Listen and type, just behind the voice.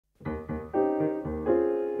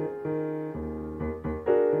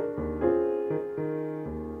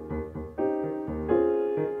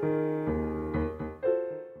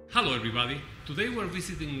Hello everybody. Today we're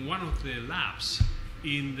visiting one of the labs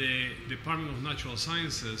in the Department of Natural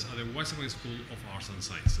Sciences at the Weissman School of Arts and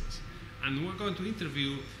Sciences. And we're going to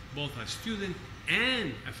interview both a student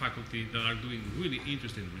and a faculty that are doing really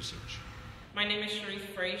interesting research. My name is Sharice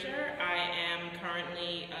Frazier. I am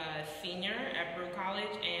currently a senior at Baruch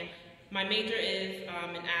College, and my major is in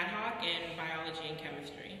ad hoc in biology and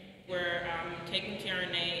chemistry. We're taking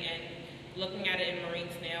tRNA and looking at it in marine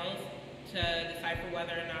snails to decipher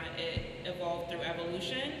whether or not it evolved through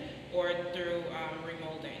evolution or through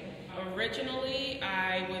remolding. Originally,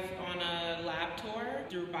 I was on a lab tour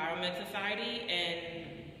through Biomed Society, and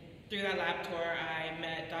through that lab tour, I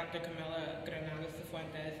met Dr. Camila Granados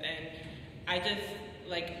Cifuentes, and I just,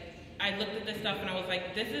 I looked at this stuff and I was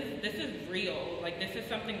like, this is real. Like, this is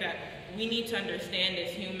something that we need to understand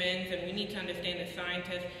as humans, and we need to understand as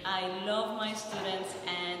scientists. I love my students,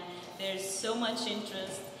 and there's so much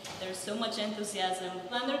interest. There's so much enthusiasm.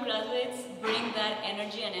 Undergraduates bring that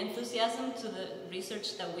energy and enthusiasm to the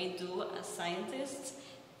research that we do as scientists,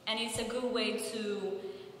 and it's a good way to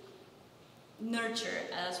nurture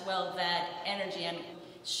as well that energy and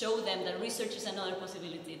show them that research is another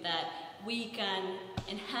possibility, that we can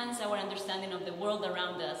enhance our understanding of the world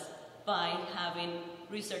around us by having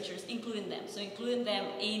researchers, including them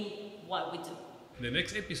in what we do. The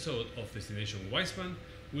next episode of Destination Weissman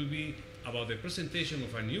will be about the presentation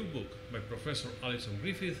of a new book by Professor Alison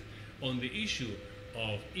Griffith on the issue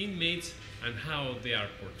of inmates and how they are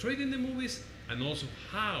portrayed in the movies, and also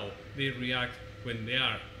how they react when they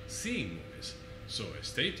are seeing movies. So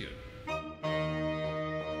stay tuned.